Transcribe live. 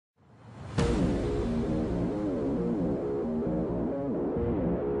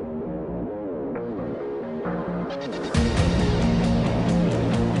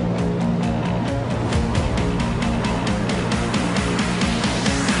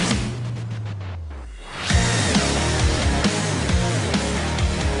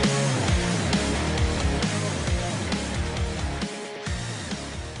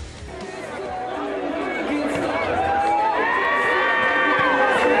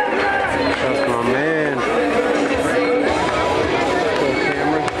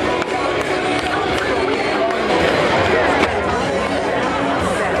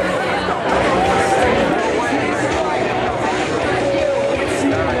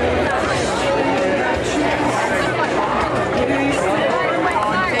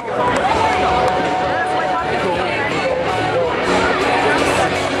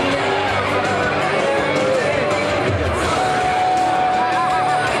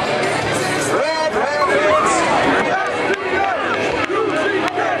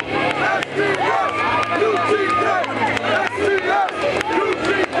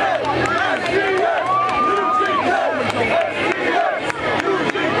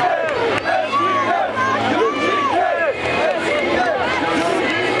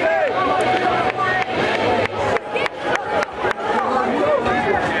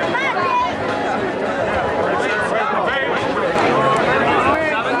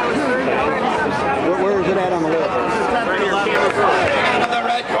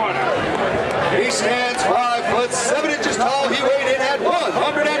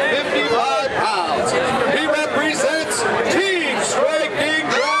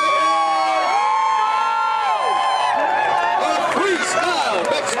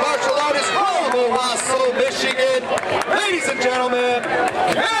Ladies and gentlemen,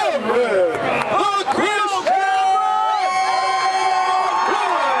 Cameron, the Christian Brewer!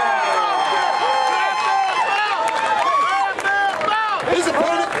 His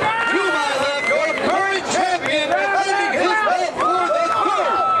opponent, to my left, your current champion, defending his belt for the third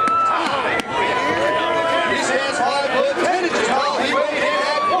time. He stands 5'10" tall. He weighed in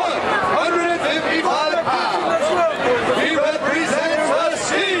at 155 pounds. He represents the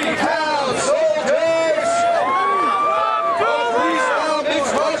C-Town Soldiers.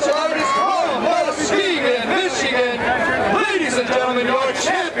 Ladies and gentlemen, your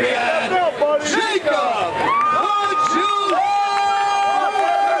champion, Jacob the Jew.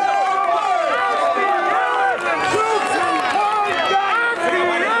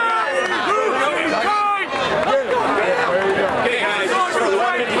 Okay, guys, this is for the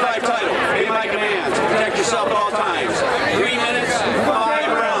 155 title. Be my command. Protect yourself at all times. 3 minutes,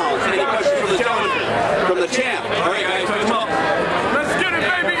 5 rounds. Any questions from the gentleman? From the champ. All right, guys, come on. Let's get it,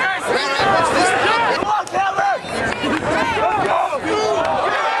 baby.